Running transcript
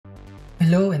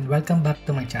Hello and welcome back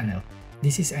to my channel.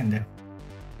 This is ENDEV.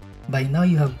 By now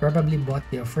you have probably bought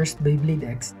your first Beyblade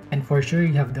X and for sure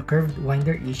you have the curved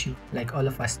winder issue like all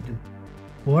of us do.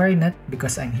 Worry not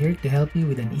because I'm here to help you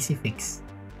with an easy fix.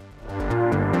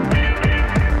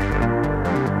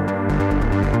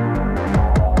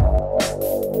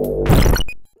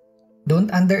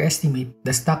 Don't underestimate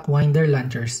the stock winder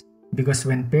launchers because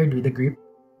when paired with a grip,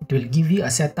 it will give you a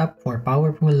setup for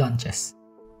powerful launches.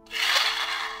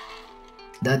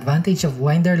 The advantage of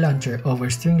winder launcher over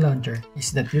string launcher is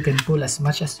that you can pull as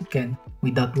much as you can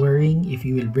without worrying if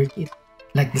you will break it,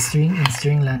 like the string in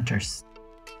string launchers.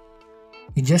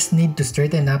 You just need to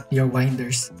straighten up your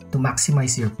winders to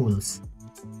maximize your pulls.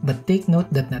 But take note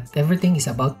that not everything is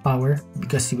about power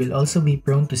because you will also be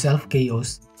prone to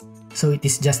self-KOs, so it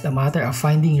is just a matter of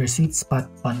finding your sweet spot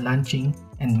on launching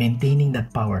and maintaining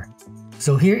that power.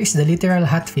 So here is the literal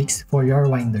hot fix for your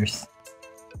winders.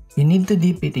 You need to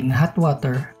dip it in hot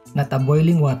water, not a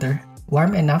boiling water,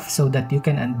 warm enough so that you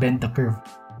can unbend the curve.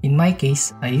 In my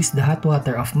case, I use the hot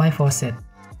water of my faucet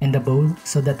and the bowl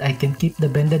so that I can keep the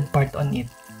bended part on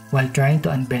it while trying to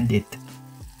unbend it.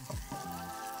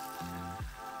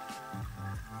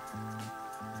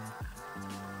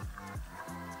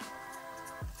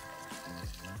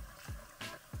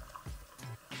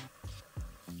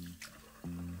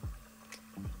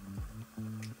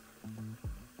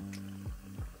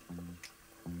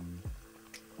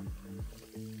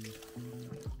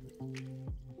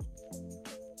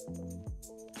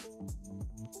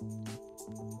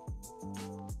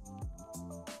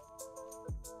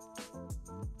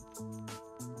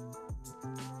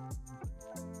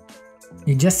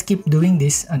 You just keep doing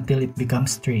this until it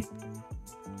becomes straight.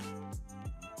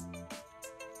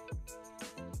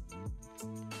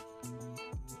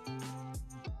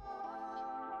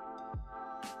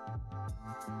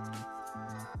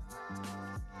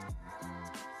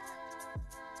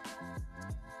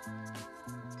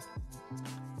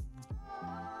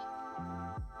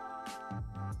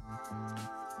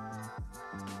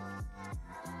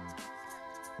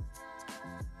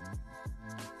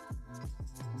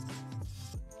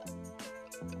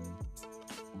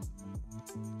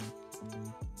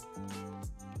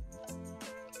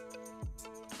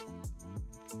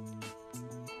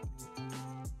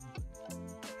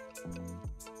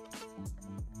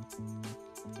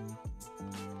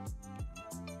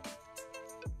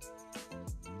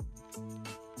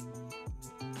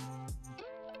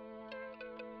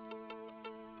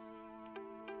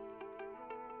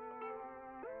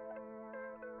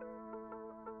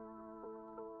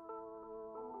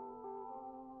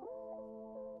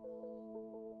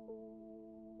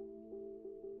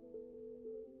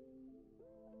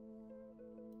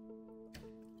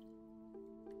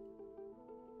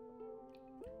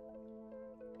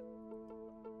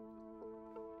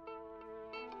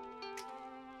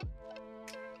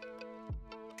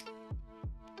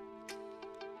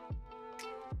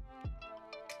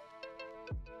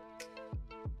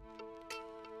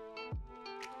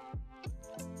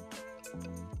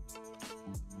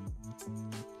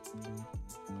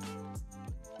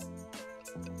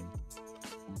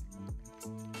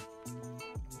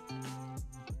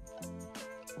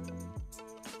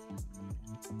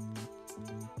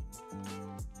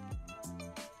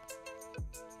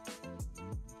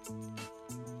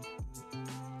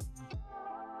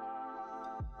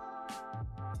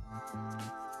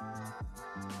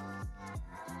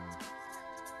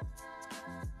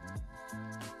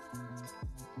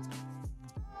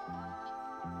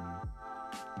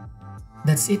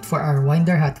 That's it for our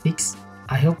winder hotfix.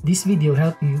 I hope this video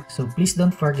helped you, so please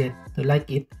don't forget to like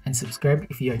it and subscribe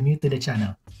if you are new to the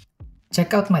channel.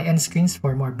 Check out my end screens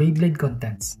for more Beyblade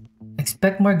contents.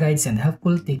 Expect more guides and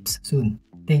helpful tips soon.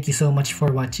 Thank you so much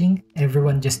for watching.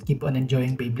 Everyone just keep on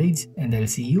enjoying Beyblades and I'll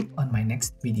see you on my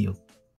next video.